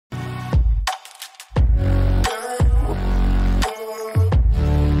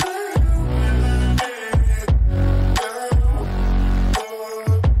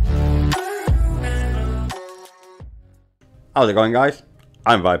How's it going, guys?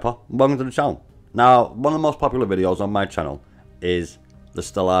 I'm Viper, and welcome to the channel. Now, one of the most popular videos on my channel is the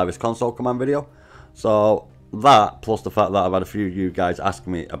Stellaris console command video. So that, plus the fact that I've had a few of you guys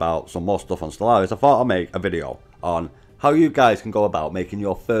asking me about some more stuff on Stellaris, I thought I'd make a video on how you guys can go about making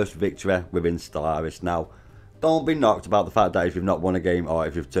your first victory within Stellaris. Now, don't be knocked about the fact that if you've not won a game, or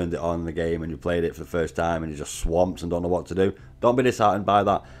if you've turned it on in the game and you played it for the first time and you're just swamped and don't know what to do. Don't be disheartened by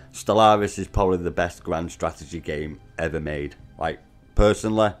that. Stellaris is probably the best grand strategy game ever made. Like,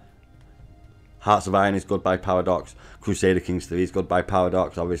 personally, Hearts of Iron is good by Paradox. Crusader Kings 3 is good by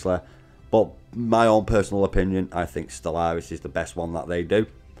Paradox, obviously. But my own personal opinion, I think Stellaris is the best one that they do.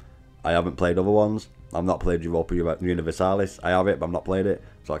 I haven't played other ones. I've not played Europa Universalis. I have it, but I've not played it.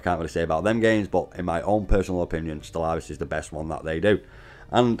 So I can't really say about them games. But in my own personal opinion, Stellaris is the best one that they do.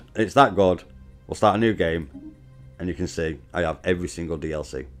 And it's that good. We'll start a new game. And you can see I have every single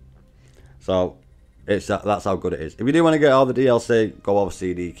DLC. So that's how good it is. If you do want to get all the DLC, go over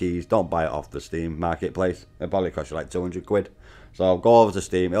CD keys. Don't buy it off the Steam marketplace. It'll probably cost you like 200 quid. So go over to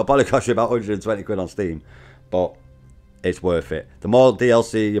Steam. It'll probably cost you about 120 quid on Steam. But it's worth it. The more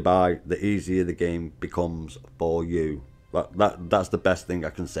DLC you buy, the easier the game becomes for you. That's the best thing I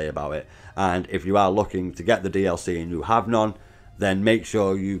can say about it. And if you are looking to get the DLC and you have none, then make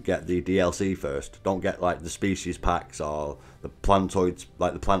sure you get the DLC first. Don't get like the species packs or the plantoids,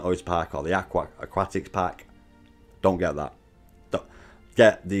 like the plantoids pack or the aquatics pack. Don't get that.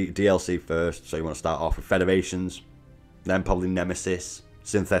 Get the DLC first. So you want to start off with Federations, then probably Nemesis,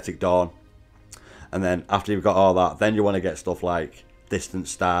 Synthetic Dawn. And then after you've got all that, then you want to get stuff like Distant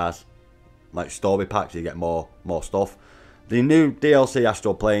Stars, like story packs, you get more stuff. The new DLC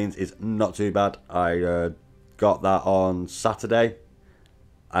Astral Planes is not too bad. I got that on Saturday.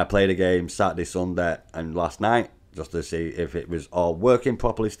 I played a game Saturday, Sunday and last night just to see if it was all working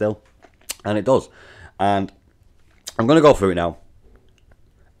properly still. And it does. And I'm going to go through it now.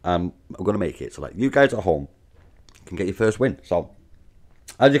 I'm going to make it so that you guys at home can get your first win. So,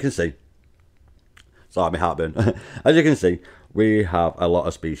 as you can see, sorry, my heartburn. As you can see, we have a lot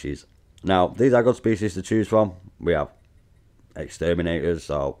of species. Now, these are good species to choose from. We have exterminators,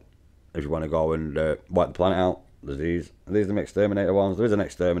 so if you want to go and wipe the planet out, there's these. Are these the exterminator ones? There is an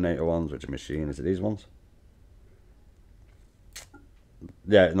exterminator ones, which are machine. Is it these ones?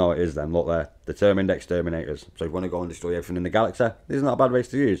 Yeah, no, it is them. Look there. Determined exterminators. So if you want to go and destroy everything in the galaxy, these are not a bad race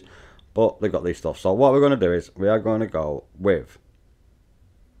to use. But they've got these stuff. So what we're going to do is, we are going to go with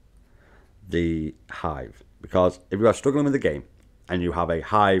the hive, because if you are struggling with the game and you have a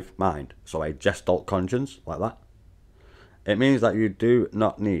hive mind, so a gestalt conscience like that, it means that you do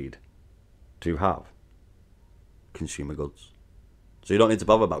not need to have consumer goods. So you don't need to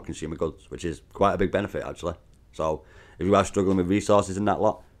bother about consumer goods, which is quite a big benefit actually. So if you are struggling with resources in that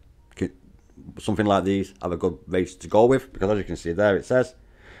lot, something like these have a good race to go with, because as you can see there, it says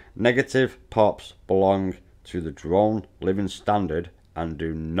negative pops belong to the drone living standard and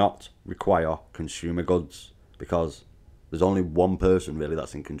do not require consumer goods, because there's only one person really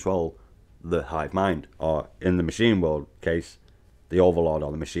that's in control, the hive mind, or in the machine world case, the overlord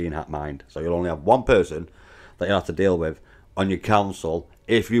or the machine hat mind. So you'll only have one person that you have to deal with on your council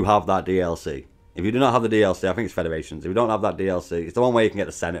if you have that DLC. If you do not have the DLC, I think it's Federations. If you don't have that DLC, it's the one where you can get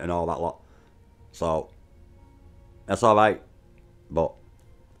the Senate and all that lot. So that's alright, but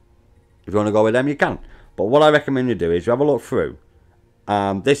if you want to go with them, you can. But what I recommend you do is you have a look through.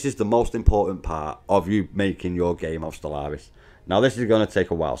 This is the most important part of you making your game of Stellaris. Now this is going to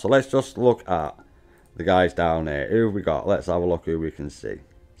take a while, so let's just look at the guys down here. Who have we got? Let's have a look who we can see.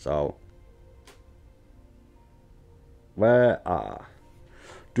 So where are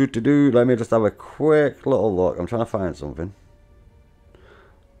let me just have a quick little look. I'm trying to find something.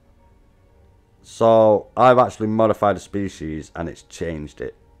 So I've actually modified a species and it's changed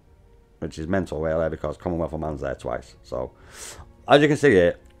it, which is mental really, because Commonwealth of Man's there twice. So as you can see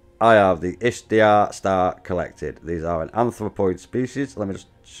here, I have the Ishtar Star collected. These are an anthropoid species. Let me just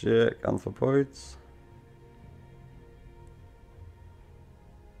check anthropoids.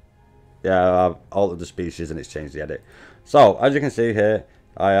 Yeah, I've altered the species and it's changed the edit. So as you can see here,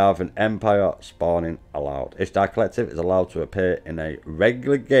 I have an empire spawning allowed. Ishtar Collective is allowed to appear in a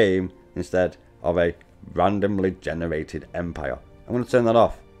regular game instead of a randomly generated empire. I'm going to turn that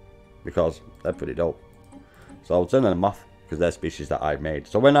off because they're pretty dope. So I'll turn them off because they're species that I've made.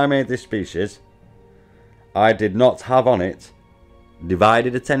 So when I made this species, I did not have on it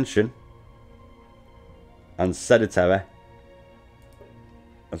divided attention and sedentary.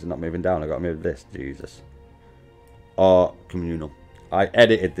 Is it not moving down? I got to move this. Jesus. Or communal. I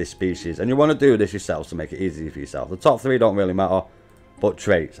edited this species, and you want to do this yourself to make it easy for yourself. The top three don't really matter, but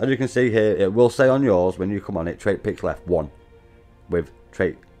traits. As you can see here, it will say on yours when you come on it, trait pick left 1. with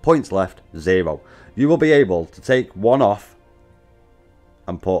trait points left 0. You will be able to take one off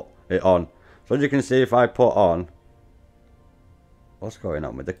and put it on. So as you can see, if I put on, what's going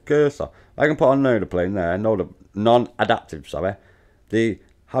on with the cursor? I can put on plane there, non-adaptive, sorry. The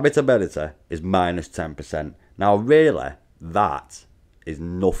habitability is minus 10%. Now really, that is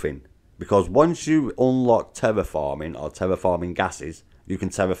nothing. Because once you unlock terraforming or terraforming gases, you can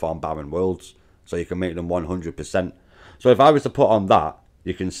terraform barren worlds. So you can make them 100%. So if I was to put on that,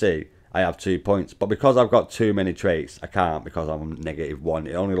 you can see I have 2 points. But because I've got too many traits, I can't because I'm -1.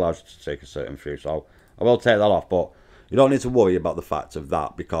 It only allows you to take a certain few. So I will take that off. But you don't need to worry about the fact of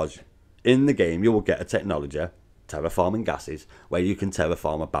that, because in the game you will get a technology, terraforming gases, where you can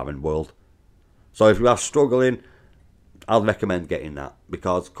terraform a barren world. So if you are struggling, I'll recommend getting that,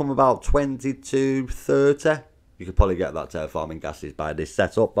 because come about 20 to 30, you could probably get that terraforming gases by this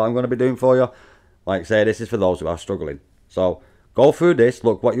setup that I'm going to be doing for you. Like I say, this is for those who are struggling. So go through this,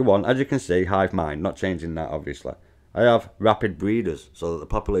 look what you want. As you can see, hive mind, not changing that obviously. I have rapid breeders, so that the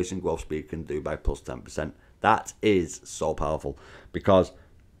population growth speed can do by plus 10%. That is so powerful, because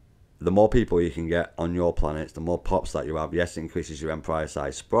the more people you can get on your planets, the more pops that you have. Yes, it increases your empire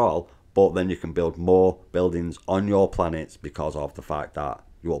size sprawl, but then you can build more buildings on your planets because of the fact that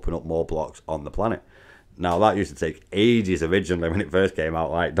you open up more blocks on the planet. Now, that used to take ages originally when it first came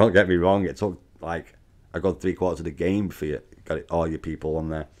out. Like, don't get me wrong, it took like a good 3/4 of the game before you got all your people on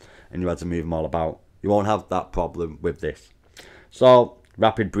there, and you had to move them all about. You won't have that problem with this. So,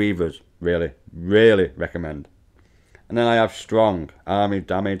 rapid breathers, really, really recommend. And then I have strong, army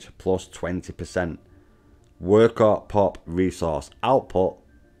damage plus 20%. Worker pop resource output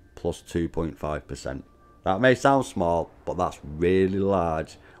plus 2.5%. That may sound small, but that's really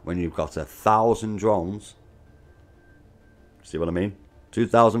large when you've got 1,000 drones. See what I mean?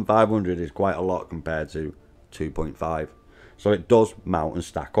 2,500 is quite a lot compared to 2.5. So it does mount and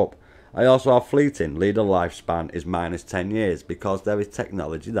stack up. I also have fleeting. Leader lifespan is minus 10 years because there is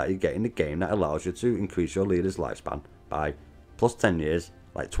technology that you get in the game that allows you to increase your leader's lifespan by plus 10 years,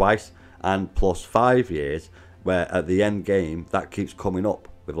 like twice, and plus 5 years, where at the end game that keeps coming up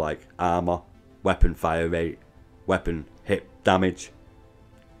with like armor, weapon fire rate, weapon hit damage.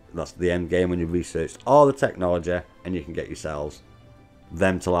 That's the end game when you've researched all the technology, and you can get yourselves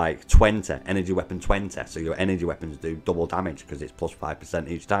them to like 20, energy weapon 20, so your energy weapons do double damage because it's plus 5%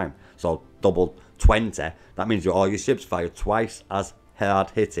 each time. So double 20, that means all your ships fire twice as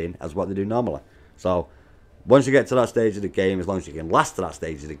hard hitting as what they do normally. So once you get to that stage of the game, as long as you can last to that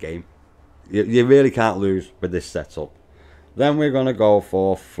stage of the game, you really can't lose with this setup. Then we're going to go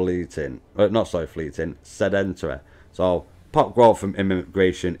for fleeting, fleeting, sedentary. So pop growth from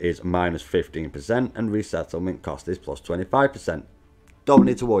immigration is minus 15% and resettlement cost is plus 25%. Don't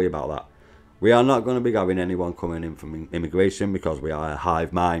need to worry about that. We are not going to be having anyone coming in from immigration because we are a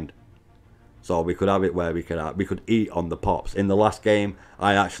hive mind. So we could have it where we could eat on the pops. In the last game,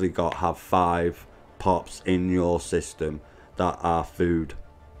 I actually have 5 pops in your system that are food.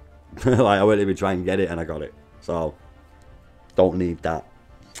 Like, I went to try and get it and I got it. So don't need that.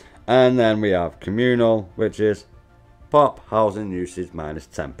 And then we have communal, which is pop housing usage minus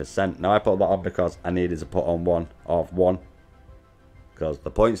 10%. Now I put that on because I needed to put on one of one, because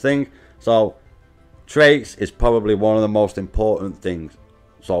the points thing. So traits is probably one of the most important things.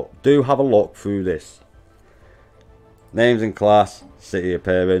 So do have a look through this. Names in class, city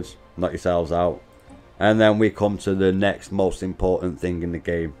appearance, knock yourselves out. And then we come to the next most important thing in the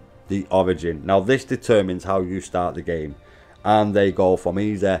game, the origin. Now this determines how you start the game, and they go from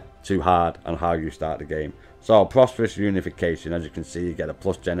easy to hard on how you start the game. So prosperous unification, as you can see, you get a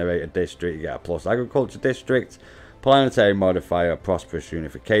plus generator district, you get a plus agriculture district, planetary modifier, prosperous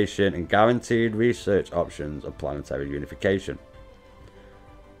unification, and guaranteed research options of planetary unification.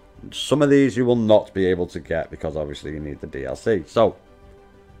 Some of these you will not be able to get because obviously you need the DLC. So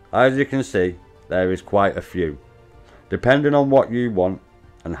as you can see, there is quite a few. Depending on what you want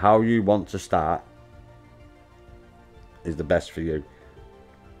and how you want to start is the best for you.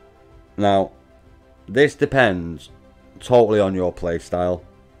 Now this depends totally on your play style.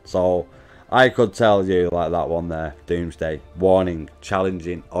 So I could tell you, like that one there, Doomsday, warning,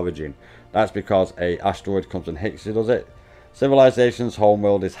 challenging origin. That's because a asteroid comes and hits you, does it? Civilization's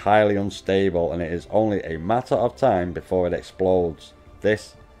homeworld is highly unstable and it is only a matter of time before it explodes.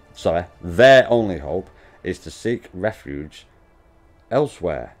 Their only hope is to seek refuge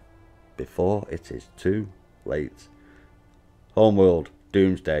elsewhere before it is too late. Homeworld,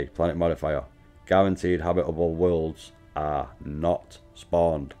 Doomsday, planet modifier. Guaranteed habitable worlds are not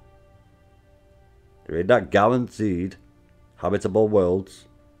spawned. Read that, guaranteed habitable worlds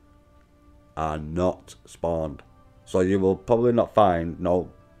are not spawned. So you will probably not find no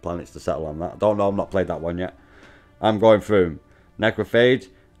planets to settle on that. I don't know, I've not played that one yet. I'm going through them. Necrophage,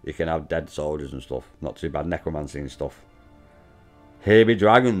 you can have dead soldiers and stuff. Not too bad. Necromancy and stuff. Here be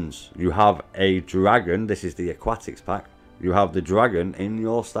dragons. You have a dragon. This is the aquatics pack. You have the dragon in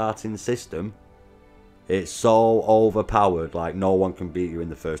your starting system. It's so overpowered, like no one can beat you in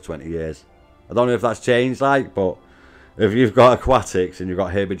the first 20 years. I don't know if that's changed, like, but if you've got aquatics and you've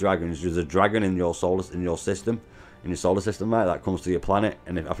got here be dragons, there's a dragon in your solar system, right? That comes to your planet,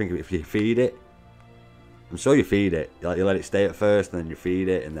 and I think if you feed it, I'm sure you feed it. Like, you let it stay at first, and then you feed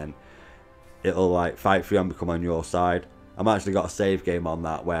it, and then it'll like fight for you and become on your side. I'm actually got a save game on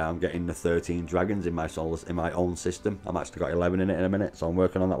that where I'm getting the 13 dragons in my own system. I'm actually got 11 in it in a minute, so I'm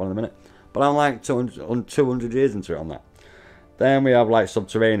working on that one in a minute. But I'm like 200 years into it on that. Then we have like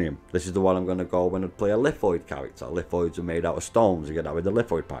Subterranean. This is the one I'm going to go when I play a lithoid character. Lithoids are made out of stones. You get that with the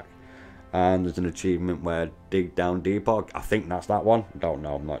lithoid pack. And there's an achievement where dig down deeper. I think that's that one. Don't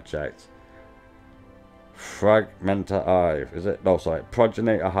know, I'm not checked. Fragmenter Hive, is it? No, sorry,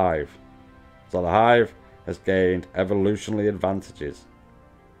 Progenitor Hive. So the hive has gained evolutionary advantages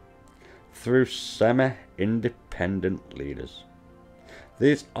through semi-independent leaders.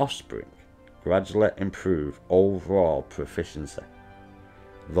 These offspring gradually improve overall proficiency,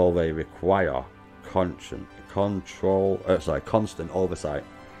 though they require constant oversight.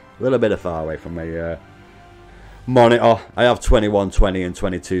 A little bit far away from my monitor. I have 2120 and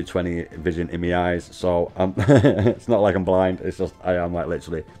 2220 vision in my eyes, so it's not like I'm blind. It's just I am like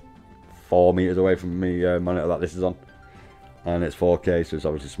literally 4 meters away from the monitor that this is on, and it's 4K, so it's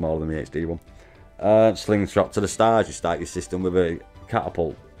obviously smaller than the HD one. Slingshot to the stars. You start your system with a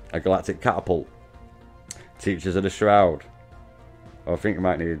catapult, a galactic catapult. Teachers of the Shroud. I think you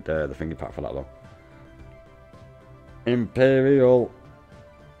might need the finger pack for that though. Imperial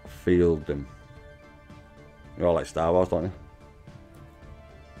Fielding. You all like Star Wars, don't you?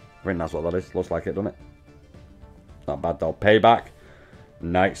 I think that's what that is. Looks like it, doesn't it? Not bad though. Payback.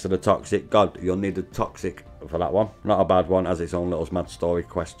 Knights of the Toxic God. You'll need the Toxic for that one. Not a bad one. Has its own little mad story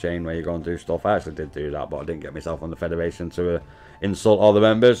quest chain where you go and do stuff. I actually did do that, but I didn't get myself on the Federation to insult all the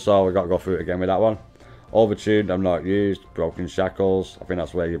members, so we got to go through it again with that one. Overtuned, I'm not used. Broken Shackles. I think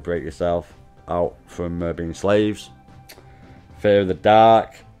that's where you break yourself out from being slaves. Fear of the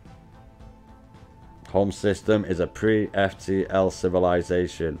Dark. Home system is a pre-FTL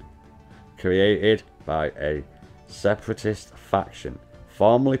civilization created by a separatist faction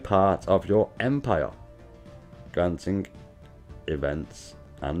formerly part of your empire, granting events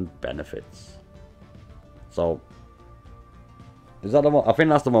and benefits. So is that the one? I think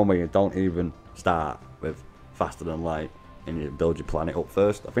that's the one where you don't even start with faster than light and you build your planet up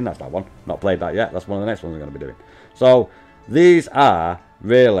first. I think that's that one. Not played that yet. That's one of the next ones we're going to be doing. So these are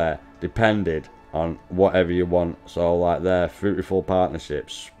really dependent on whatever you want. So like their fruitful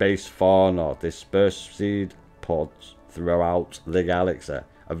partnerships, space fauna, dispersed seed pods throughout the galaxy,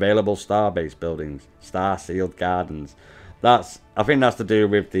 available star-based buildings, star-sealed gardens. I think that's to do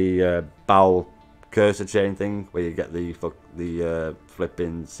with the bowel cursor chain thing where you get the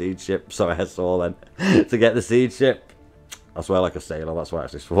flipping seed ship. Sorry, I saw then to get the seed ship. I swear like a sailor. That's why I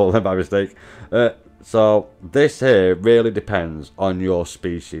actually swore them by mistake. So this here really depends on your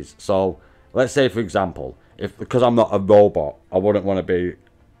species. So let's say, for example, because I'm not a robot, I wouldn't want to be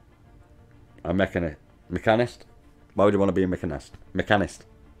a mechanist. Why would you want to be a mechanist?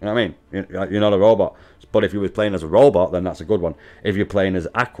 You know what I mean? You're not a robot. But if you were playing as a robot, then that's a good one. If you're playing as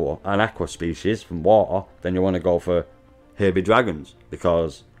an aqua species from water, then you want to go for here be dragons,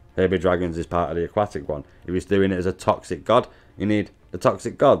 because here be dragons is part of the aquatic one. If you're doing it as a toxic god, you need the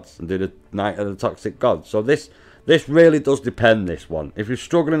toxic gods and do the Knight of the Toxic Gods. So this really does depend, this one. If you're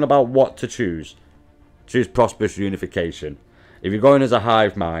struggling about what to choose Prosperous Unification. If you're going as a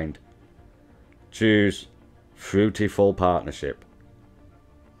hive mind, choose Fruitful Partnership.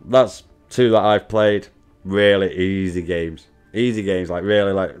 That's two that I've played. Really easy games. Easy games, like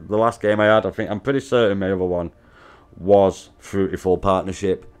really, like the last game I had, I'm pretty certain my other one was Fruitful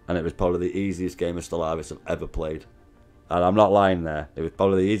Partnership, and it was probably the easiest game of Stellaris I've ever played. And I'm not lying there. It was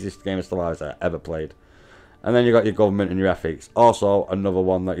probably the easiest game of Stellaris I ever played. And then you got your government and your ethics. Also, another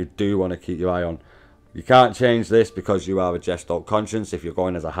one that you do want to keep your eye on. You can't change this because you are a Gestoke Conscience if you're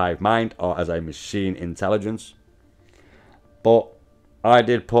going as a hive mind or as a machine intelligence. But I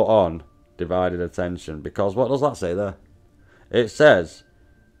did put on divided attention, because what does that say there? It says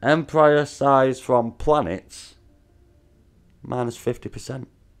empire size from planets minus 50%.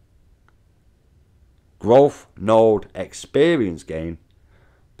 Growth node experience gain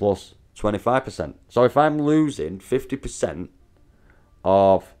plus 25%. So if I'm losing 50%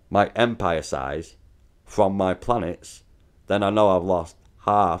 of my empire size from my planets, then I know I've lost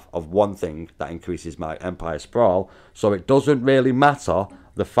half of one thing that increases my empire sprawl. So it doesn't really matter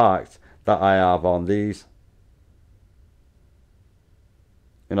the fact that I have on these,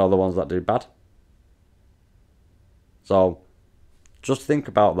 you know, the ones that do bad. So just think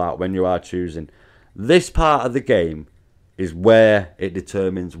about that when you are choosing. This part of the game is where it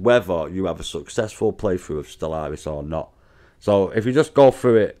determines whether you have a successful playthrough of Stellaris or not. So if you just go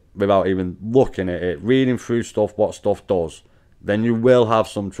through it without even looking at it, reading through stuff, what stuff does, then you will have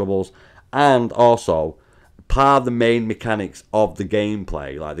some troubles. And also, part of the main mechanics of the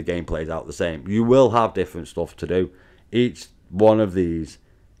gameplay, like the gameplay is out the same, you will have different stuff to do. Each one of these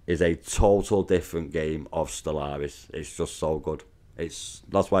is a total different game of Stellaris. It's just so good.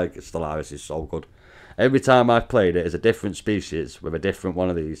 That's why Stellaris is so good. Every time I've played it, it's a different species with a different one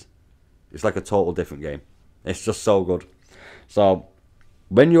of these. It's like a total different game. It's just so good. So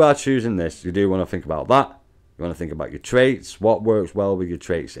when you are choosing this, you do want to think about that. You want to think about your traits, what works well with your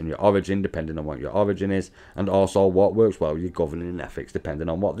traits in your origin, depending on what your origin is, and also what works well with your governing and ethics, depending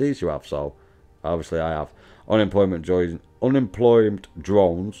on what these you have. So obviously I have unemployed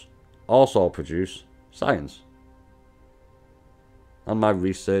drones also produce science, and my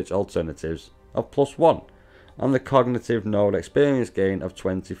research alternatives of +1, and the cognitive node experience gain of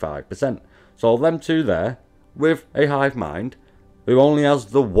 25%. So them two there, with a hive mind, who only has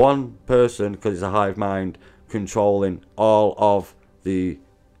the one person, because it's a hive mind, controlling all of the,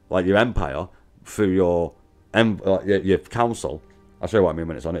 like, your empire through your council. I'll show you what I mean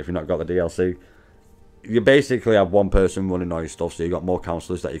when it's on it if you've not got the DLC. You basically have one person running all your stuff, so you've got more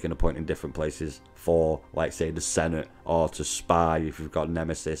councillors that you can appoint in different places for, like, say, the Senate, or to spy if you've got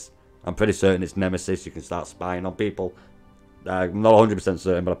Nemesis. I'm pretty certain it's Nemesis. You can start spying on people. I'm not 100%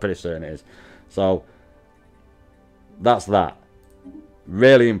 certain, but I'm pretty certain it is. So that's that.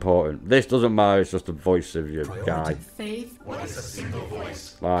 Really important. This doesn't matter. It's just the voice of your guy. Faith. What is a single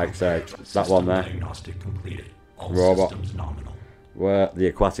voice? Like, say, that one there. Robot. Where the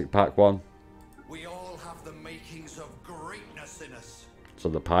aquatic pack one. We all have the makings of greatness in us. So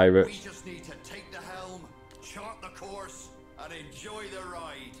the pirates. We just need to take the helm, chart the course, and enjoy the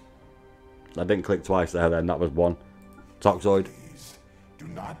ride. I didn't click twice there then, that was one. Toxoid. Please, do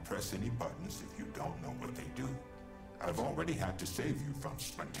not press any buttons if you don't know what they do. I've already had to save you from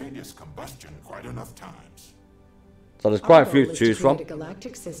spontaneous combustion quite enough times. So there's quite a few to choose from. A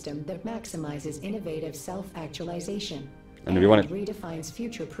galactic system that maximizes innovative self-actualization And if you want it, redefines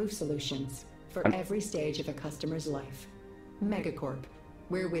future-proof solutions for every stage of a customer's life. Megacorp,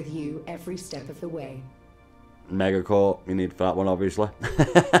 we're with you every step of the way. Megacorp, you need for that one, obviously.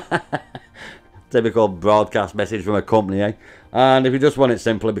 Typical broadcast message from a company, eh? And if you just want it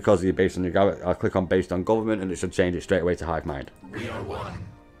simply because you're based on your, I'll click on based on government, and it should change it straight away to hive mind. We are one.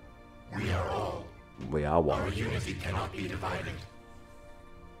 We are all. We are one. Our unity cannot be divided.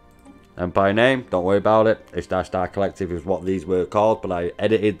 Empire name, don't worry about it. It's Star Collective is what these were called, but I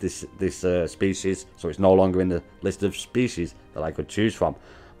edited this species, so it's no longer in the list of species that I could choose from.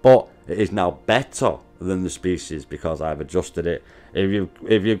 But it is now better than the species because I've adjusted it.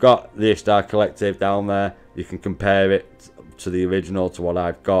 If you've got the Star Collective down there, you can compare it to the original to what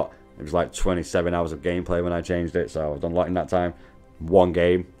I've got. It was like 27 hours of gameplay when I changed it, so I've done a lot in that time. One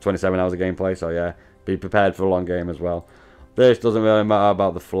game, 27 hours of gameplay, so yeah, be prepared for a long game as well. This doesn't really matter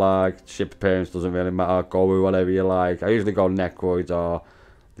about the flag, ship appearance doesn't really matter, go with whatever you like. I usually go Necroids or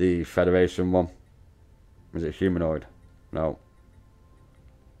the Federation one. Is it humanoid? No.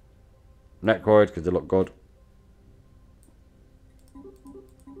 Necroids because they look good.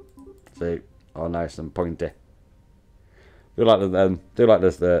 See, oh nice and pointy. Do like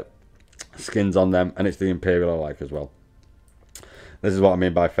the skins on them, and it's the Imperial I like as well. This is what I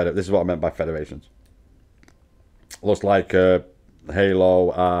mean by This is what I meant by Federations. Looks like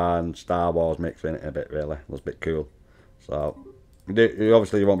Halo and Star Wars mixed in it a bit, really. Looks a bit cool. So,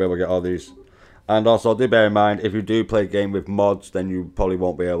 obviously you won't be able to get all these. And also, do bear in mind, if you do play a game with mods, then you probably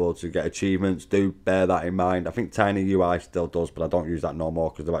won't be able to get achievements. Do bear that in mind. I think Tiny UI still does, but I don't use that no more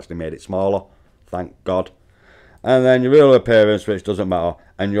because they've actually made it smaller. Thank God. And then your real appearance, which doesn't matter,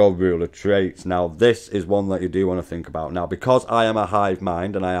 and your ruler traits. Now, this is one that you do want to think about. Now, because I am a hive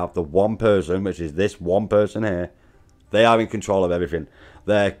mind, and I have the one person, which is this one person here, they are in control of everything.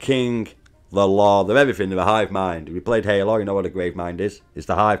 They're king, the law, they're everything. They're a hive mind. If you played Halo, you know what a grave mind is. It's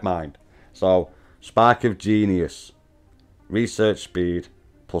the hive mind. So, Spark of Genius, research speed,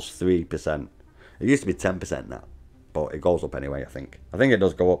 plus 3%. It used to be 10% now, but it goes up anyway, I think. I think it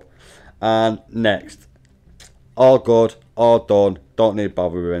does go up. And next, all good, all done, don't need to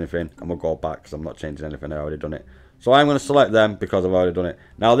bother with anything. And we'll go back because I'm not changing anything, I already done it. So I'm going to select them because I've already done it.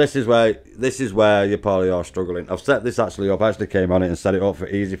 Now this is where you probably are struggling. I've set this actually up. I actually came on it and set it up for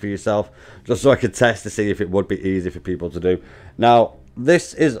easy for yourself, just so I could test to see if it would be easy for people to do. Now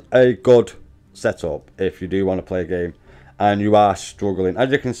this is a good setup if you do want to play a game and you are struggling.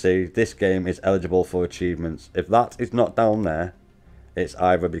 As you can see, this game is eligible for achievements. If that is not down there, it's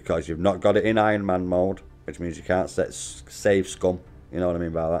either because you've not got it in Iron Man mode, which means you can't save scum. You know what I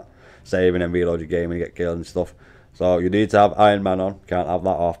mean by that? Save and then reload your game and you get killed and stuff. So you need to have Iron Man on. Can't have that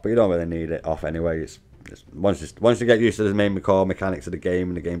off, but you don't really need it off anyway. It's once you get used to the main core mechanics of the game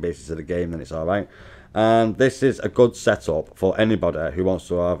and the game basis of the game, then it's all right. And this is a good setup for anybody who wants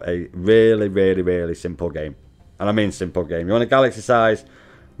to have a really simple game. And I mean simple game. You want a galaxy size?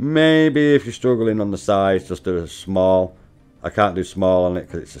 Maybe if you're struggling on the size, just do a small. I can't do small on it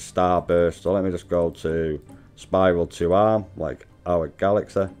because it's a starburst. So let me just go to spiral 2 arm, like our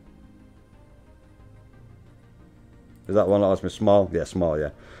galaxy. Is that one that lets me small? Yeah, small, yeah.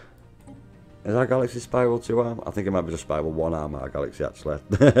 Is that Galaxy Spiral 2 arm? I think it might be just Spiral 1 arm out of Galaxy, actually. I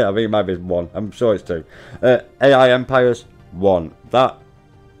think it might be 1. I'm sure it's 2. AI Empires, 1. That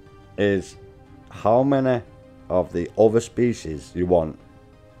is how many of the other species you want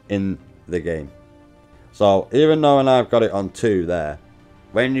in the game. So, even though I've got it on 2 there,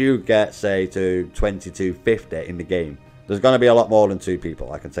 when you get, say, to 2250 in the game, there's going to be a lot more than 2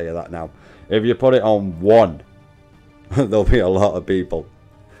 people, I can tell you that now. If you put it on 1, there'll be a lot of people.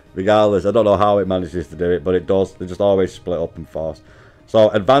 Regardless, I don't know how it manages to do it, but it does. They just always split up and force. So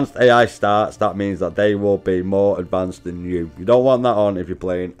advanced AI starts, that means that they will be more advanced than you. You don't want that on if you're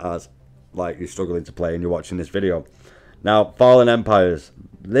playing as, like, you're struggling to play and you're watching this video. Now, Fallen Empires.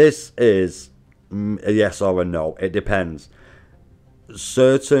 This is a yes or a no. It depends.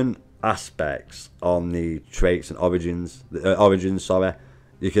 Certain aspects on the traits and origins,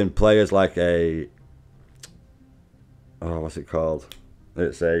 you can play as like a... Oh, what's it called?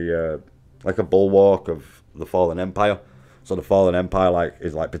 It's a like a bulwark of the Fallen Empire. So the Fallen Empire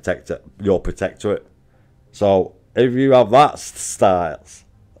is like your protectorate. So if you have that styles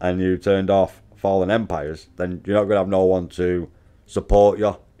and you turned off Fallen Empires, then you're not gonna have no one to support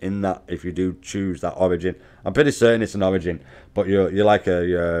you in that. If you do choose that origin, I'm pretty certain it's an origin, but you're like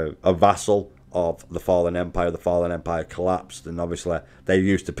a vassal of the Fallen Empire. The Fallen Empire collapsed, and obviously they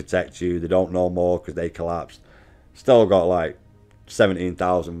used to protect you. They don't know more because they collapsed. Still got like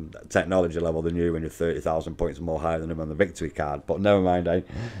 17,000 technology level than you, and you're 30,000 points more higher than them on the victory card. But never mind, eh?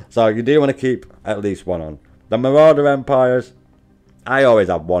 So you do want to keep at least 1 on. The Marauder Empires, I always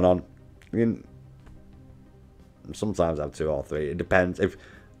have 1 on. I mean, sometimes I have 2 or 3. It depends. If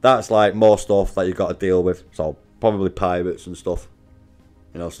that's like more stuff that you've got to deal with, so probably pirates and stuff,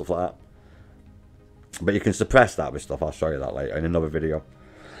 you know, stuff like that. But you can suppress that with stuff. I'll show you that later in another video.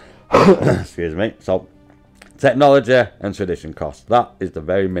 Excuse me. So technology and tradition cost. That is the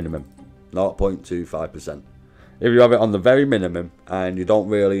very minimum, 0.25%. If you have it on the very minimum and you don't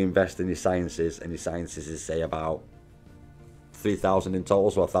really invest in your sciences, and your sciences is say about 3,000 in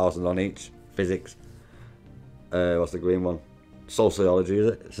total, so 1,000 on each. Physics. What's the green one? Sociology,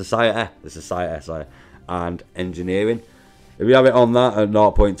 is it? Society, sorry. And engineering. If you have it on that at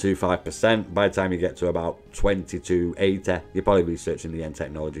 0.25%, by the time you get to about 2280, you're probably researching the end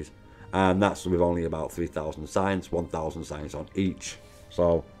technologies. And that's with only about 3,000 science, 1,000 science on each.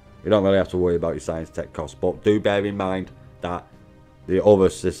 So you don't really have to worry about your science tech costs. But do bear in mind that the other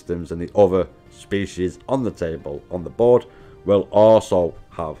systems and the other species on the table, on the board, will also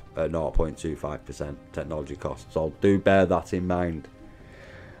have a 0.25% technology cost. So do bear that in mind.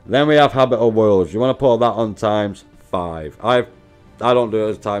 Then we have Habitable Worlds. You want to put that on times 5. I don't do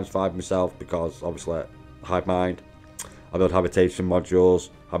it as times 5 myself because obviously hive mind. I build habitation modules.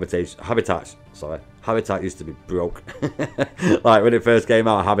 Habitat used to be broke. Like when it first came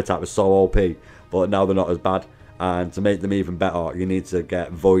out, Habitat was so OP, but now they're not as bad. And to make them even better, you need to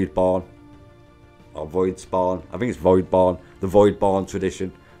get Voidborn or Void Spawn. I think it's Voidborn, the Voidborn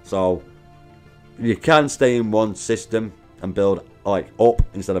tradition. So you can stay in one system and build like up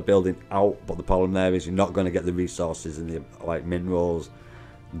instead of building out, but the problem there is you're not going to get the resources and the like minerals.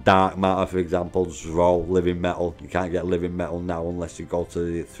 Dark matter, for example, just raw living metal. You can't get living metal now unless you go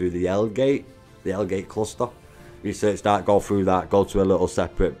through the L Gate cluster. Research that, go through that, go to a little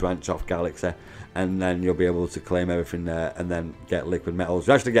separate branch off galaxy, and then you'll be able to claim everything there and then get liquid metals.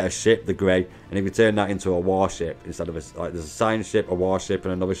 You actually get a ship, the Grey, and if you turn that into a warship instead of there's a science ship, a warship,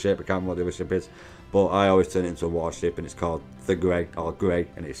 and another ship. I can't remember what the other ship is, but I always turn it into a warship, and it's called the Grey or Grey,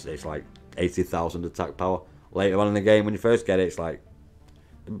 and it's like 80,000 attack power. Later on in the game, when you first get it, it's like.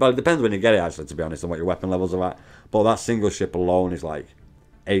 But it depends when you get it, actually, to be honest, on what your weapon levels are at. But that single ship alone is like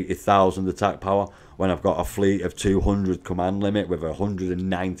 80,000 attack power when I've got a fleet of 200 command limit with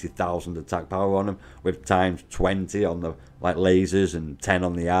 190,000 attack power on them, with times 20 on the like lasers and 10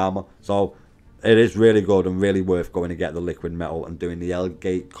 on the armor. So it is really good and really worth going to get the liquid metal and doing the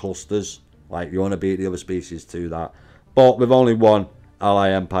L-gate clusters. Like, you want to beat the other species to that. But with only one ally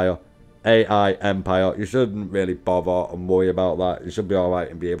empire, AI empire, you shouldn't really bother and worry about that. You should be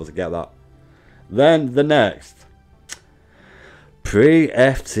alright and be able to get that. Then the next,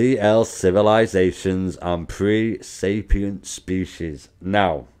 pre-FTL civilizations and pre-sapient species.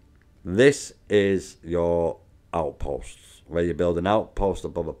 Now, this is your outposts, where you build an outpost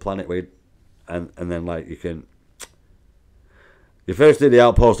above a planet where and then like you first do the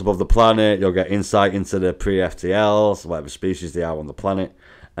outpost above the planet, you'll get insight into the pre-FTLs, whatever species they are on the planet.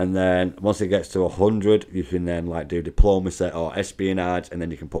 And then once it gets to 100, you can then like do diplomacy or espionage, and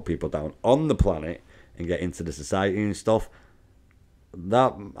then you can put people down on the planet and get into the society and stuff.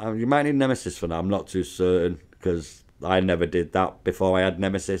 That you might need Nemesis for that. I'm not too certain, because I never did that before I had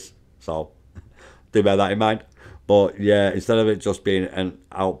Nemesis, so do bear that in mind. But yeah, instead of it just being an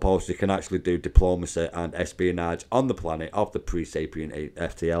outpost, you can actually do diplomacy and espionage on the planet of the pre-sapient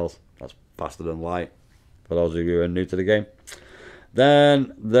FTLs. That's faster than light, for those of you who are new to the game.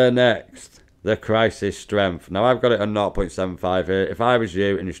 Then the next, the crisis strength. Now I've got it on 0.75 here. If I was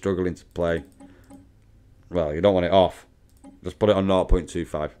you and you're struggling to play, well, you don't want it off, just put it on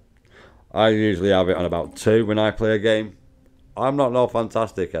 0.25. I usually have it on about 2 when I play a game. I'm not no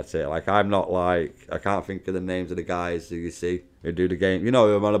fantastic at it. Like, I'm not like, I can't think of the names of the guys who you see who do the game. You know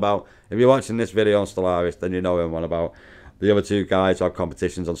who I'm on about. If you're watching this video on Stellaris, then you know who I'm on about. The other 2 guys have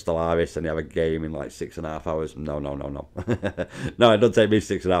competitions on Stellaris and they have a game in like 6.5 hours. No. No, it doesn't take me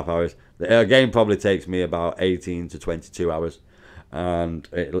 6.5 hours. The game probably takes me about 18 to 22 hours. And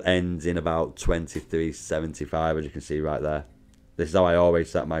it ends in about 23:75, as you can see right there. This is how I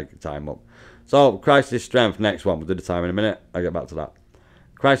always set my time up. So, crisis strength, next one. We'll do the time in a minute. I'll get back to that.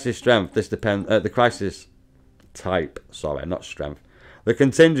 Crisis strength, this depends. The crisis type, sorry, not strength. The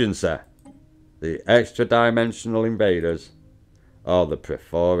contingency. The extra-dimensional invaders, or the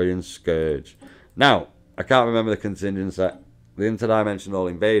Praetorian Scourge. Now, I can't remember the contingency. The interdimensional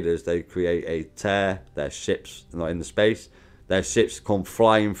invaders, they create a tear. Their ships, not in the space. Their ships come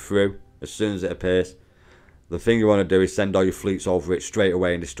flying through as soon as it appears. The thing you want to do is send all your fleets over it straight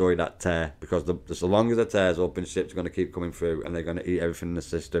away and destroy that tear. Because so long as the tear's open, ships are going to keep coming through and they're going to eat everything in the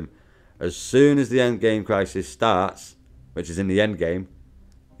system. As soon as the end game crisis starts, which is in the end game,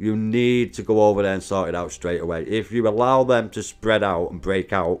 you need to go over there and sort it out straight away. If you allow them to spread out and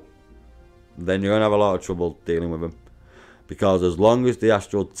break out, then you're going to have a lot of trouble dealing with them. Because as long as the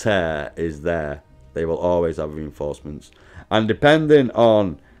astral tear is there, they will always have reinforcements. And depending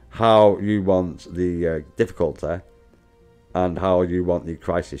on how you want the difficulty and how you want the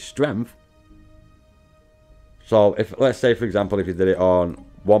crisis strength. So, if let's say, for example, if you did it on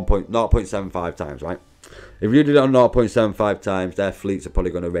 0.75 times, right? If you did it on 0.75 times, their fleets are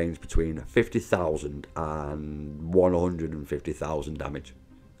probably going to range between 50,000 and 150,000 damage.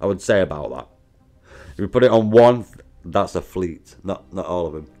 I would say about that. If you put it on 1, that's a fleet. Not all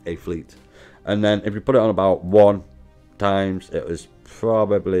of them, a fleet. And then if you put it on about 1 times, it was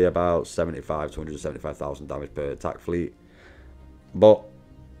probably about 75 to 175,000 damage per attack fleet. But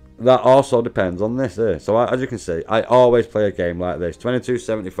that also depends on this here. So as you can see, I always play a game like this.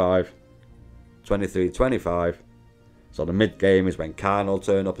 22.75. 23.25. So the mid game is when Khan will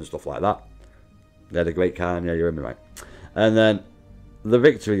turn up and stuff like that. Yeah, the great Khan, yeah, you're in me right. And then the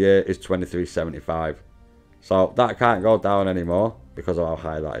victory here is 23.75. So that can't go down anymore because of how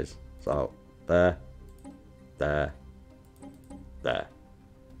high that is. So there.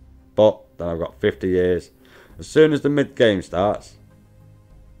 But then I've got 50 years. As soon as the mid game starts,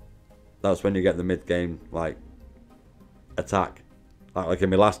 that's when you get the mid game like attack. Like in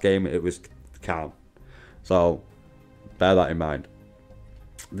my last game, it was Khan. So bear that in mind.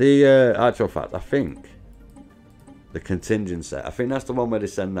 The actual fact, I think the contingency, I think that's the one where they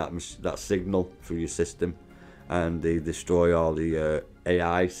send that signal through your system and they destroy all the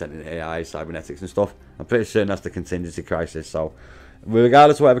AI, sending AI, cybernetics and stuff. I'm pretty certain that's the contingency crisis. So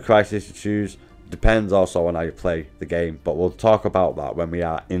regardless of whatever crisis you choose, depends also on how you play the game. But we'll talk about that when we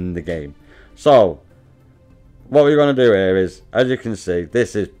are in the game. So what we're going to do here is, as you can see,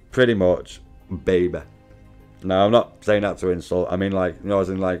 this is pretty much baby. Now, I'm not saying that to insult. I mean, like, you know, as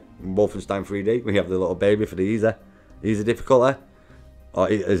in like Wolfenstein 3D, we have the little baby for the easy difficulty. Or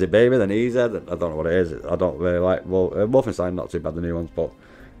is it baby, then easy? I don't know what it is. I don't really like, well, Wolfenstein, not too bad, the new ones, but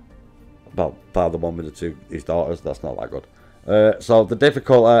part of the one with his daughters, that's not that good. So the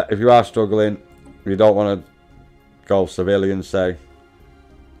difficulty, if you are struggling, you don't want to go civilian, say,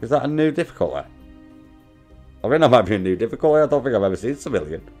 Is that a new difficulty? I think that might be a new difficulty. I don't think I've ever seen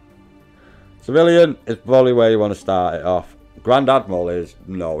Civilian. Civilian is probably where you want to start it off. Grand Admiral is,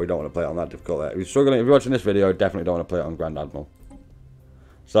 no, we don't want to play it on that difficulty. If you're struggling, if you're watching this video, definitely don't want to play it on Grand Admiral.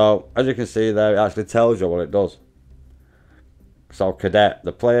 So, as you can see there, it actually tells you what it does. So, Cadet,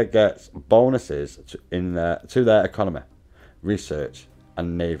 the player gets bonuses to their economy, research,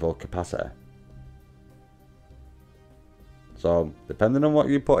 and naval capacity. So, depending on what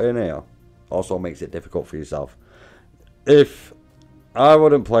you put in here, also makes it difficult for yourself. If I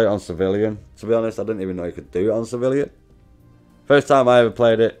wouldn't play it on Civilian, to be honest, I didn't even know you could do it on Civilian. First time I ever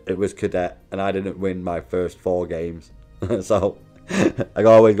played it, it was Cadet, and I didn't win my first 4 games. So, I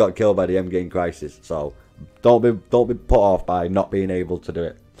always got killed by the endgame crisis. So, don't be put off by not being able to do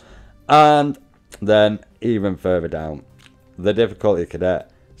it. And then, even further down, the difficulty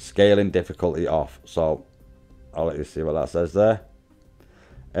Cadet, scaling difficulty off. So, I'll let you see what that says there.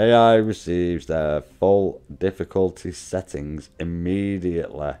 AI receives their full difficulty settings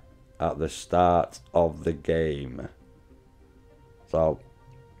immediately at the start of the game. So,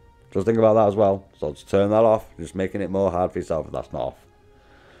 just think about that as well. So, to turn that off, just making it more hard for yourself if that's not off.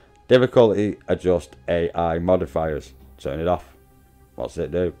 Difficulty adjust AI modifiers. Turn it off. What's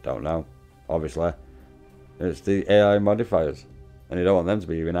it do? Don't know. Obviously, it's the AI modifiers. And you don't want them to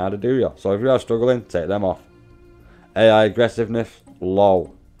be even harder, do you? So, if you are struggling, take them off. AI aggressiveness,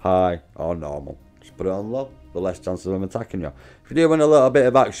 low, high, or normal. Just put it on low. The less chance of them attacking you. If you're doing a little bit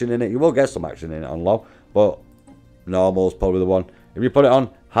of action in it, you will get some action in it on low. But normal is probably the one. If you put it on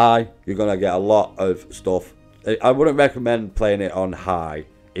high, you're going to get a lot of stuff. I wouldn't recommend playing it on high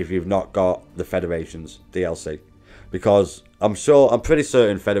if you've not got the Federations DLC. Because I'm pretty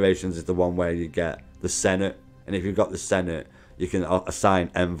certain Federations is the one where you get the Senate. And if you've got the Senate, you can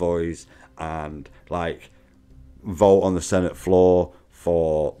assign envoys and like vote on the Senate floor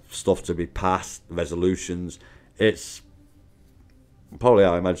for stuff to be passed, resolutions. It's probably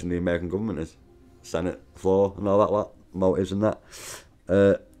how I imagine the American government is. Senate floor and all that lot, motives and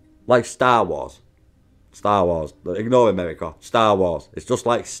that. Like Star Wars. Star Wars. Ignore America. Star Wars. It's just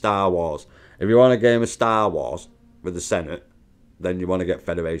like Star Wars. If you want a game of Star Wars with the Senate, then you want to get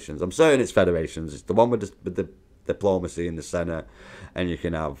Federations. I'm certain it's Federations. It's the one with the diplomacy in the Senate, and you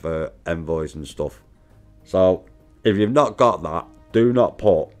can have envoys and stuff. So, if you've not got that, do not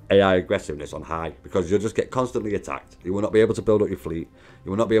put AI aggressiveness on high, because you'll just get constantly attacked. You will not be able to build up your fleet, you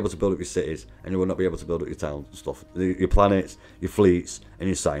will not be able to build up your cities, and you will not be able to build up your towns and stuff. Your planets, your fleets, and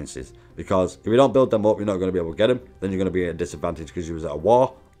your sciences. Because if you don't build them up, you're not going to be able to get them. Then you're going to be at a disadvantage because you was at a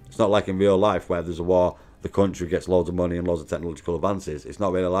war. It's not like in real life where there's a war, the country gets loads of money and loads of technological advances. It's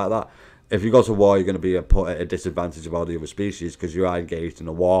not really like that. If you go to war, you're going to be put at a disadvantage of all the other species because you are engaged in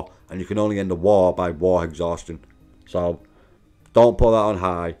a war, and you can only end a war by war exhaustion. So, don't put that on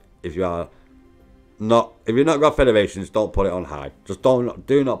high. If you've not got Federations, don't put it on high. Just do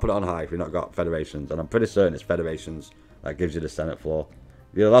not put it on high if you've not got Federations. And I'm pretty certain it's Federations that gives you the Senate floor.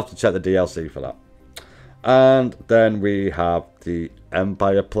 You'll have to check the DLC for that. And then we have the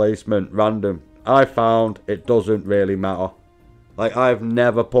Empire placement random. I found it doesn't really matter. Like, I've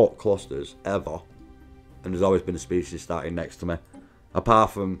never put clusters ever, and there's always been a species starting next to me.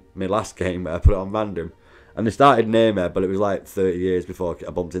 Apart from my last game where I put it on random. And they started near me, but it was like 30 years before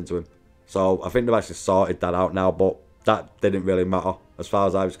I bumped into him. So I think they've actually sorted that out now, but that didn't really matter as far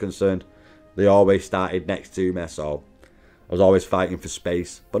as I was concerned. They always started next to me, so I was always fighting for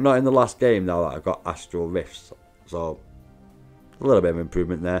space. But not in the last game now that I've got Astral Rifts. So a little bit of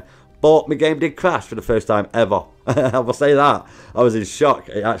improvement there. But my game did crash for the first time ever. I will say that. I was in shock.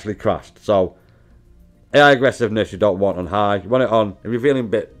 It actually crashed. So AI aggressiveness you don't want on high. You want it on, if you're feeling a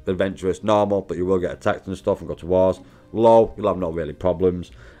bit adventurous, normal, but you will get attacked and stuff and go to wars. Low, you'll have no really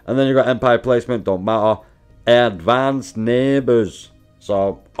problems. And then you've got Empire placement, don't matter. Advanced neighbours.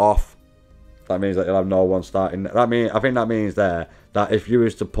 So, off. That means that you'll have no one starting. I think that means there that if you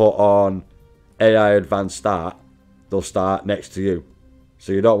was to put on AI advanced start, they'll start next to you.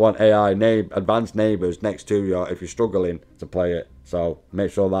 So you don't want AI advanced neighbours next to you if you're struggling to play it. So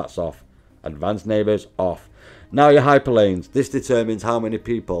make sure that's off. Advanced neighbours off. Now your hyperlanes. This determines how many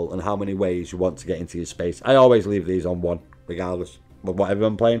people and how many ways you want to get into your space. I always leave these on 1, regardless of whatever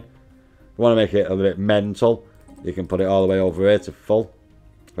I'm playing. If you want to make it a bit mental, you can put it all the way over here to full.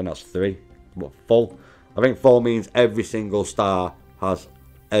 I think that's 3. But full. I think full means every single star has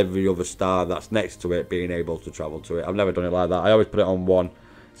every other star that's next to it being able to travel to it. I've never done it like that. I always put it on 1.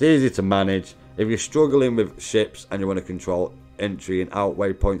 It's easy to manage. If you're struggling with ships and you want to control entry and out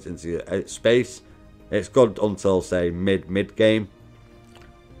waypoints into your space, it's good until say mid game.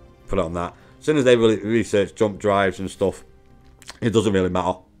 Put it on that. As soon as they research jump drives and stuff, it doesn't really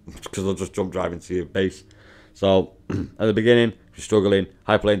matter. because they'll just jump drive into your base. So at the beginning, if you're struggling,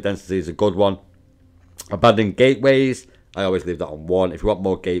 high plane density is a good one. Abandoned gateways, I always leave that on 1. If you want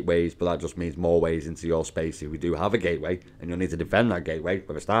more gateways, but that just means more ways into your space if we do have a gateway, and you'll need to defend that gateway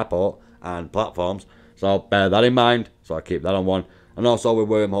with a starport and platforms. So bear that in mind, so I keep that on 1. And also with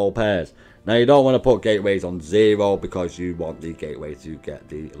wormhole pairs. Now you don't want to put gateways on 0 because you want the gateway to get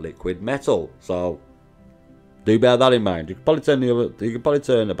the liquid metal. So do bear that in mind. You can probably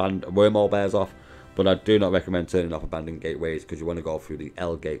turn abandoned wormhole pairs off, but I do not recommend turning off abandoned gateways because you want to go through the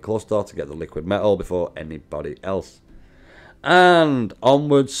L gate cluster to get the liquid metal before anybody else. And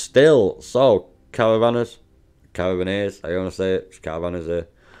onwards still. So caravaneers, I want to say it, caravanners here.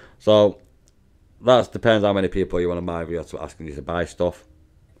 So that depends how many people you want to buy via to asking you to buy stuff.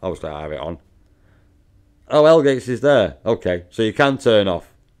 Obviously I have it on. Oh, L gates is there. Okay, so you can turn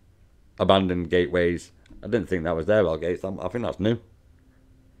off abandoned gateways. I didn't think that was there, L gates. I think that's new.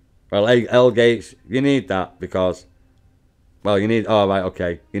 Well, L gates, you need that because, well, you need, oh right,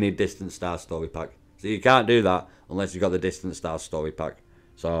 okay, you need Distant Stars story pack. So you can't do that unless you've got the Distant Stars story pack.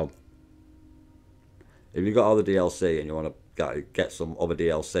 So if you've got all the DLC and you want to get some other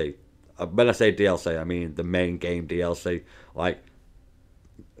DLC, when I say DLC, I mean the main game DLC, like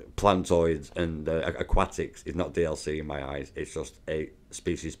Plantoids and Aquatics is not DLC in my eyes. It's just a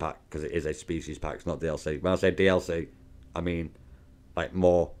species pack because it is a species pack. It's not DLC. When I say DLC, I mean like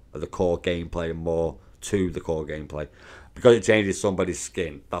more of the core gameplay and more to the core gameplay. Because it changes somebody's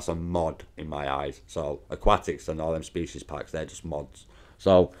skin, that's a mod in my eyes. So Aquatics and all them species packs, they're just mods.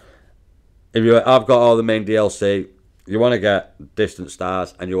 So if I've got all the main DLC, you want to get Distant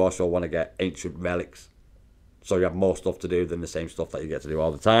Stars and you also want to get Ancient Relics. So you have more stuff to do than the same stuff that you get to do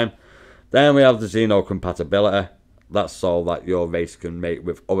all the time. Then we have the Xeno compatibility. That's so that your race can mate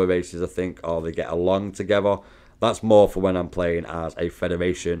with other races, I think, or they get along together. That's more for when I'm playing as a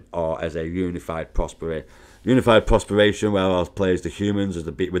Federation or as a Unified Prosperity. Unified Prosperation, where I play as the humans with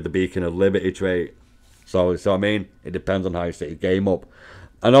the Beacon of Liberty trait. So I mean, it depends on how you set your game up.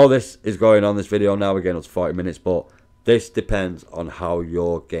 I know this is going on this video now, we're getting up to 40 minutes, but this depends on how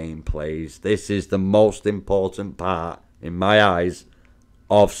your game plays. This is the most important part, in my eyes,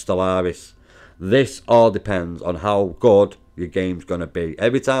 of Stellaris. This all depends on how good your game's going to be.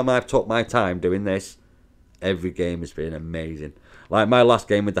 Every time I've took my time doing this, every game has been amazing. Like my last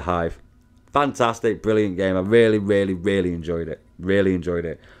game with the Hive. Fantastic, brilliant game. I really, really, really enjoyed it. Really enjoyed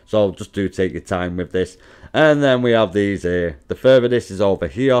it. So just do take your time with this. And then we have these here. The further this is over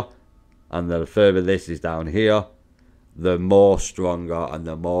here, and the further this is down here, the more stronger and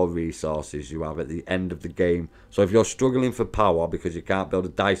the more resources you have at the end of the game. So if you're struggling for power because you can't build a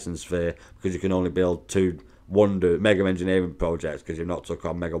Dyson Sphere, because you can only build 2 Mega Engineering projects because you've not took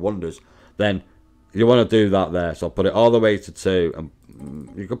on Mega Wonders, then you want to do that there. So put it all the way to 2, and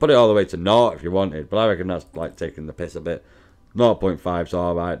you could put it all the way to 0 if you wanted, but I reckon that's like taking the piss a bit. 0.5 is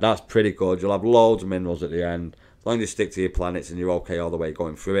alright, that's pretty good. You'll have loads of minerals at the end, as long as you stick to your planets and you're okay all the way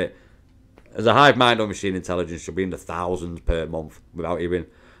going through it. As a hive mind on machine intelligence should be in the thousands per month without even...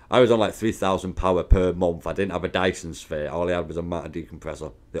 I was on like 3,000 power per month. I didn't have a Dyson Sphere. All I had was a matter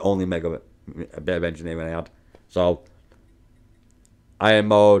decompressor. The only a bit of engineering I had. So, iron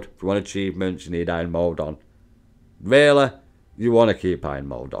mode. If you want achievements, you need iron mode on. Really, you want to keep iron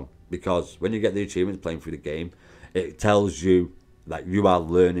mode on. Because when you get the achievements playing through the game, it tells you that you are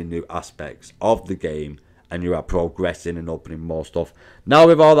learning new aspects of the game and you are progressing and opening more stuff. Now,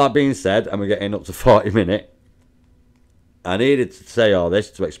 with all that being said, and we're getting up to 40 minutes, I needed to say all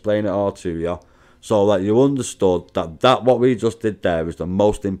this to explain it all to you so that you understood that what we just did there is the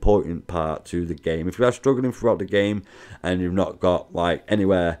most important part to the game. If you are struggling throughout the game and you've not got like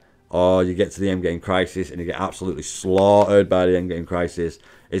anywhere, or you get to the endgame crisis and you get absolutely slaughtered by the endgame crisis,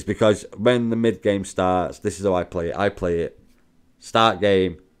 it's because when the mid-game starts, this is how I play it. I play it. Start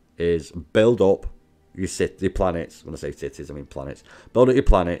game is build up your planets. When I say cities, I mean planets. Build up your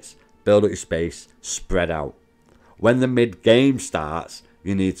planets, build up your space, spread out. When the mid-game starts,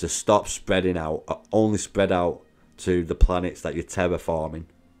 you need to stop spreading out, only spread out to the planets that you're terraforming.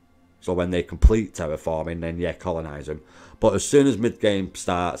 So when they complete terraforming, then yeah, colonize them. But as soon as mid-game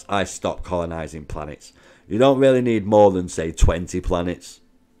starts, I stop colonizing planets. You don't really need more than, say, 20 planets.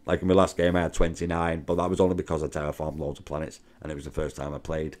 Like in my last game, I had 29, but that was only because I terraformed loads of planets, and it was the first time I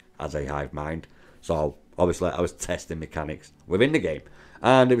played as a hive mind. So obviously, I was testing mechanics within the game,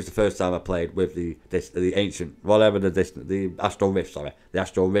 and it was the first time I played with the ancient, whatever the Astral Rifts, the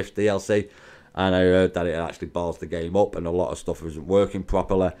Astral Rifts DLC, and I heard that it actually balls the game up, and a lot of stuff wasn't working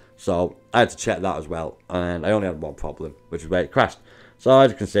properly. So I had to check that as well, and I only had one problem, which is where it crashed. So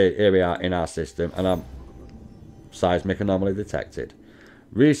as you can see, here we are in our system, and I'm seismic anomaly detected.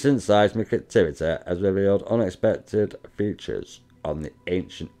 Recent seismic activity has revealed unexpected features on the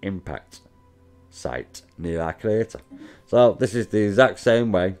ancient impact site near our crater. So this is the exact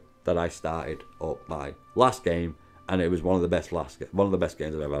same way that I started up my last game, and it was one of the best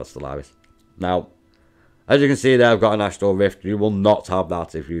games I've ever had at Stellaris. Now, as you can see there, I've got an Astral Rift. You will not have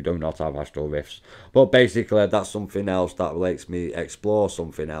that if you do not have Astral Rifts. But basically, that's something else that lets me explore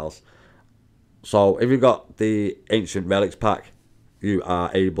something else. So if you've got the Ancient Relics pack, you are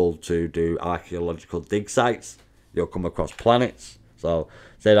able to do archaeological dig sites. You'll come across planets. So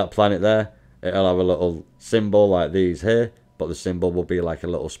say that planet there, it'll have a little symbol like these here, but the symbol will be like a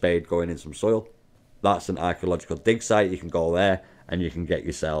little spade going in some soil. That's an archaeological dig site. You can go there and you can get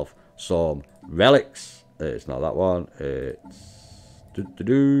yourself some relics. It's not that one. It's give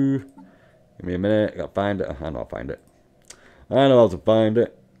me a minute. I gotta find it. I know I'll find it. I know how to find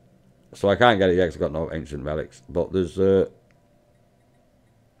it. So I can't get it yet because I've got no ancient relics. But there's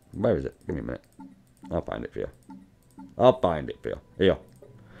where is it? Give me a minute. I'll find it for you. I'll find it for you. Here.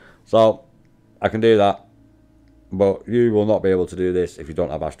 So I can do that. But you will not be able to do this if you don't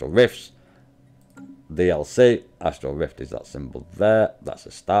have Astral Rifts. DLC. Astral Rift is that symbol there. That's a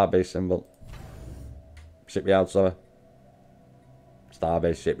Starbase symbol. Shipyard, sorry.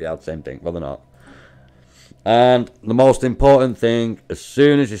 Starbase, shipyard, same thing. Well, they're not. And the most important thing, as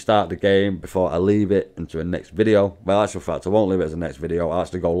soon as you start the game, before I leave it into a next video, well, actually, in fact, I won't leave it as a next video. I'll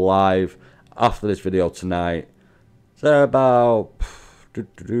actually go live after this video tonight. Say about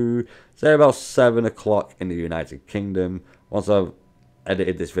 7 o'clock in the United Kingdom. Once I've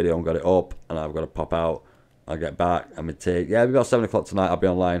edited this video and got it up, and I've got to pop out, I'll get back and we take, yeah, about 7 o'clock tonight. I'll be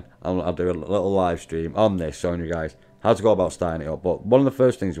online. I'll do a little live stream on this, showing you guys how to go about starting it up. But one of the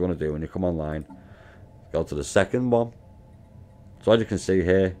first things you want to do when you come online, go to the second one. So as you can see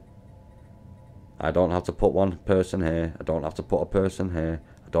here, I don't have to put one person here. I don't have to put a person here.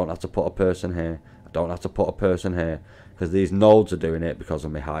 I don't have to put a person here. I don't have to put a person here, because these nodes are doing it because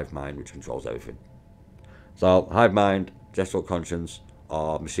of my hive mind, which controls everything. So hive mind, gestural conscience,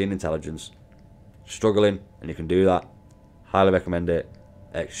 or machine intelligence, struggling, and you can do that. Highly recommend it.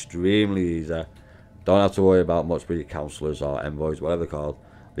 Extremely easy. Don't have to worry about much with your counselors or envoys, whatever they're called.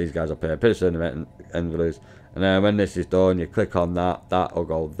 These guys are pretty certain envoys. And then when this is done, you click on that. That will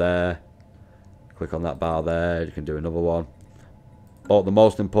go there. Click on that bar there. You can do another one. But the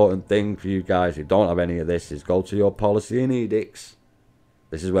most important thing for you guys who don't have any of this is go to your policy and edicts.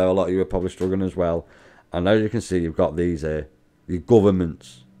 This is where a lot of you are probably struggling as well. And as you can see, you've got these here. Your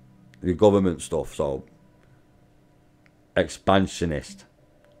governments. Your government stuff. So, expansionist.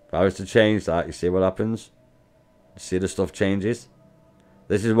 If I was to change that, you see what happens? You see the stuff changes?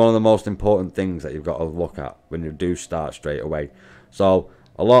 This is one of the most important things that you've got to look at when you do start straight away. So,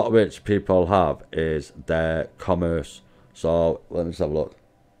 a lot of which people have is their commerce. So, let me just have a look.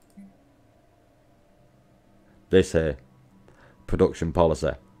 This here. Production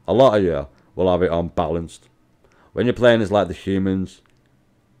policy. A lot of you will have it on balanced. When you're playing as like the humans,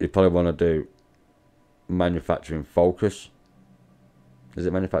 you probably want to do manufacturing focus. Is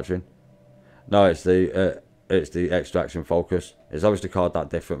it manufacturing? No, it's the extraction focus. It's obviously called that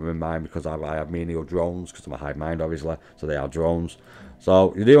different than mine because I have menial drones because I'm a hive mind, obviously. So they are drones.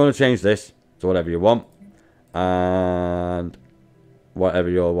 So you do want to change this to whatever you want. And whatever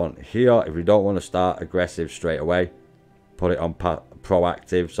you want here. If you don't want to start aggressive straight away, put it on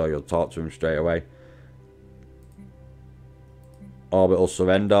proactive so you'll talk to them straight away. Orbital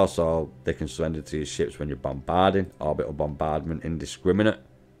surrender, so they can surrender to your ships when you're bombarding. Orbital bombardment indiscriminate.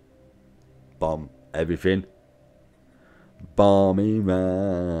 Bomb everything. Bomb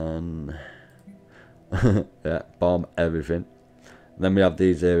Iran. Yeah, bomb everything. Then we have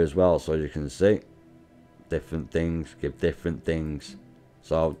these here as well, so you can see. Different things, give different things.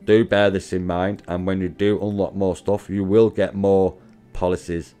 So do bear this in mind, and when you do unlock more stuff, you will get more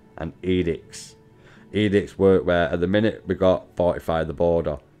policies and edicts. Edicts work where at the minute we got fortify the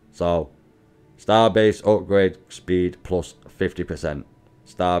border. So starbase upgrade speed plus 50%.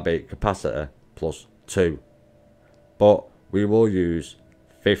 Starbase capacity plus 2. But we will use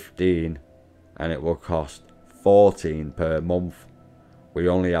 15 and it will cost 14 per month. We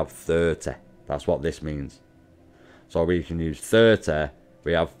only have 30. That's what this means. So we can use 30.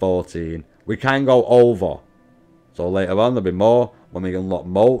 We have 14. We can go over. So later on there'll be more when we unlock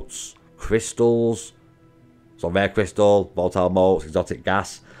motes, crystals. So rare crystal, volatile motes, exotic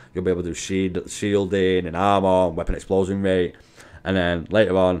gas. You'll be able to do shielding and armor and weapon explosion rate. And then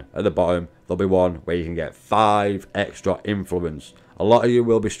later on at the bottom there'll be one where you can get 5 extra influence. A lot of you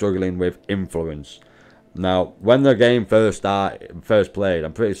will be struggling with influence. Now when the game first played,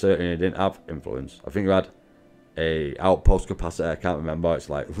 I'm pretty certain you didn't have influence. I think you had a outpost capacity. I can't remember. It's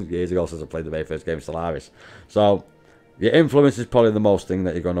like years ago since I played the very first game of Stellaris. So your influence is probably the most thing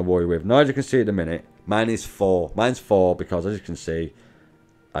that you're going to worry with. Now, as you can see at the minute, mine is 4. Mine's 4 because, as you can see,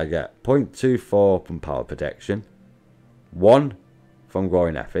 I get 0.24 from power protection, 1 from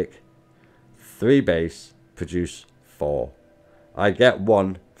growing ethic, 3 base, produce 4. I get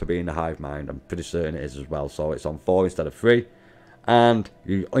 1 for being a hive mind. I'm pretty certain it is as well. So it's on 4 instead of 3. And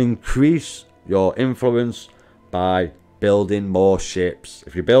you increase your influence by building more ships.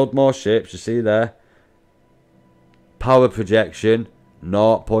 If you build more ships, you see there, power projection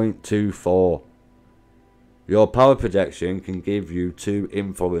 0.24. Your power projection can give you 2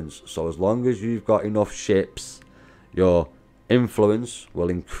 influence. So as long as you've got enough ships, your influence will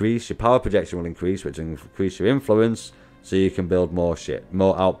increase, your power projection will increase, which will increase your influence, so you can build more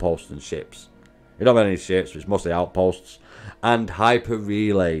outposts and ships. You don't have any ships, it's mostly outposts. And hyper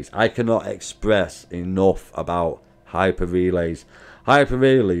relays. I cannot express enough about hyper relays. Hyper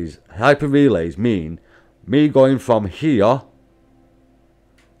relays mean me going from here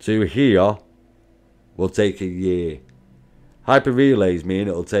to here will take a year. Hyper relays mean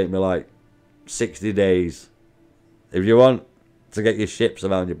it'll take me like 60 days. If you want to get your ships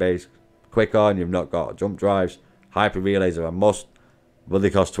around your base quicker and you've not got jump drives, hyper relays are a must. Will they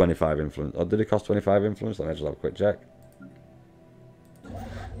cost 25 influence? Or did they cost 25 influence? Let me just have a quick check.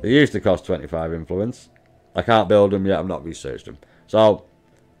 They used to cost 25 influence. I can't build them yet. I've not researched them. So,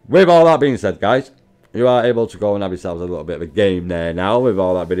 with all that being said, guys, you are able to go and have yourselves a little bit of a game there now with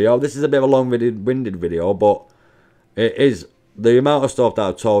all that video. This is a bit of a long-winded video, but it is the amount of stuff that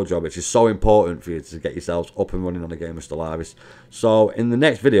I've told you, which is so important for you to get yourselves up and running on a game of Stellaris. So, in the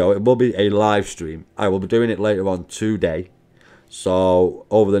next video, it will be a live stream. I will be doing it later on today. So,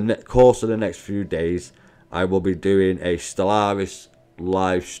 over the course of the next few days, I will be doing a Stellaris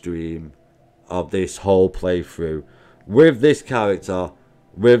live stream of this whole playthrough with this character,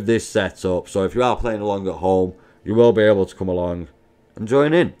 with this setup. So if you are playing along at home, you will be able to come along and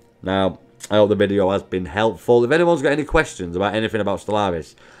join in. Now, I hope the video has been helpful. If anyone's got any questions about anything about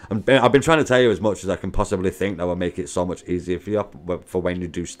Stellaris, I've been trying to tell you as much as I can possibly think that will make it so much easier for you for when you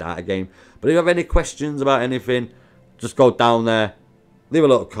do start a game. But if you have any questions about anything, just go down there, leave a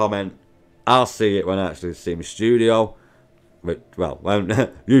little comment. I'll see it when I actually see my studio. Well, when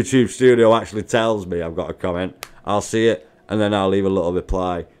YouTube Studio actually tells me I've got a comment, I'll see it, and then I'll leave a little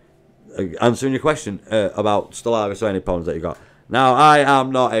reply answering your question about Stellaris or any problems that you got. Now, I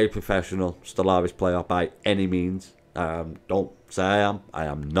am not a professional Stellaris player by any means. Don't say I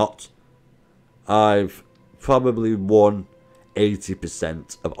am not. I've probably won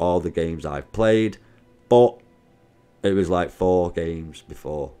 80% of all the games I've played, but it was like 4 games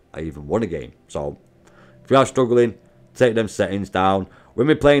before I even won a game. So, if you are struggling, take them settings down. When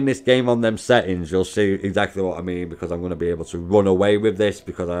we're playing this game on them settings, you'll see exactly what I mean, because I'm going to be able to run away with this,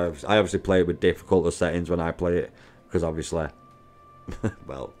 because I obviously play it with difficult settings when I play it, because obviously,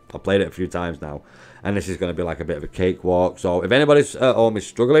 well, I've played it a few times now, and this is going to be like a bit of a cakewalk. So if anybody's at home is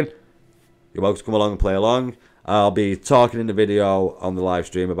struggling, you're welcome to come along and play along. I'll be talking in the video on the live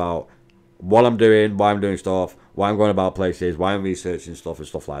stream about what I'm doing, why I'm doing stuff, why I'm going about places, why I'm researching stuff and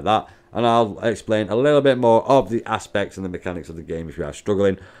stuff like that. And I'll explain a little bit more of the aspects and the mechanics of the game if you are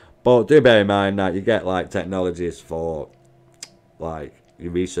struggling. But do bear in mind that you get like technologies for like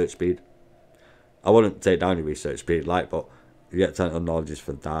your research speed. I wouldn't take down your research speed, like, but you get technologies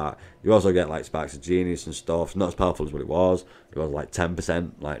for that. You also get like sparks of genius and stuff. It's not as powerful as what it was. It was like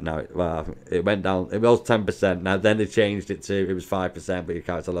 10%. Like now, it went down. It was 10%. Now then they changed it to, it was 5%, but your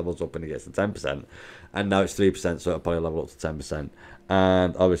character levels up and it gets to 10%. And now it's 3%, so it'll probably level up to 10%.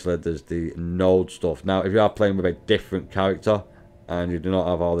 And obviously there's the node stuff. Now, if you are playing with a different character and you do not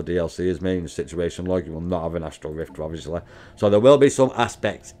have all the DLC as me in the situation log, you will not have an Astral Rift, obviously. So there will be some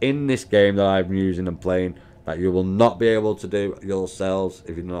aspects in this game that I'm using and playing that you will not be able to do yourselves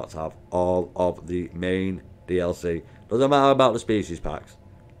if you do not have all of the main DLC. Doesn't matter about the species packs,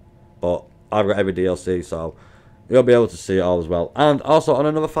 but I've got every DLC, so you'll be able to see it all as well. And also, on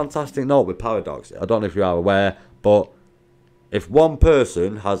another fantastic note with Paradox, I don't know if you are aware, but if one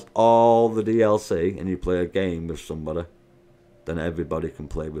person has all the DLC and you play a game with somebody, then everybody can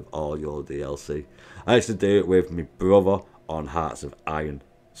play with all your DLC. I used to do it with my brother on Hearts of Iron,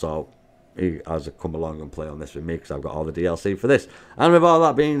 so he has to come along and play on this with me because I've got all the DLC for this. And with all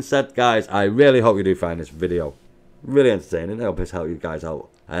that being said, guys, I really hope you do find this video really entertaining. I hope it's helped you guys out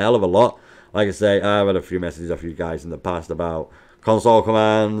a hell of a lot. Like I say, I've had a few messages off you guys in the past about console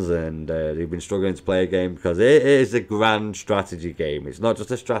commands, and you've been struggling to play a game because it is a grand strategy game. It's not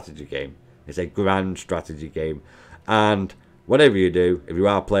just a strategy game, it's a grand strategy game. And whatever you do, if you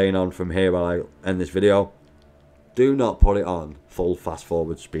are playing on from here while I end this video, do not put it on full fast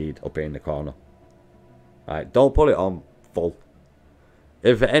forward speed up here in the corner. Alright, don't put it on full.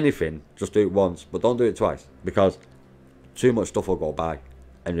 If anything, just do it once, but don't do it twice, because too much stuff will go by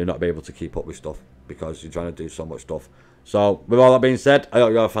and you'll not be able to keep up with stuff because you're trying to do so much stuff. So with all that being said, I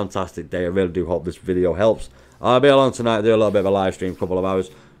hope you have a fantastic day. I really do hope this video helps. I'll be along tonight, do a little bit of a live stream, couple of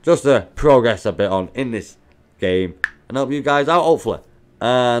hours, just to progress a bit on in this game and help you guys out, hopefully.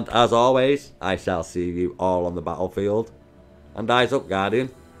 And as always, I shall see you all on the battlefield. And eyes up, Guardian.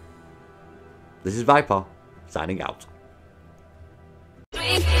 This is Viper, signing out.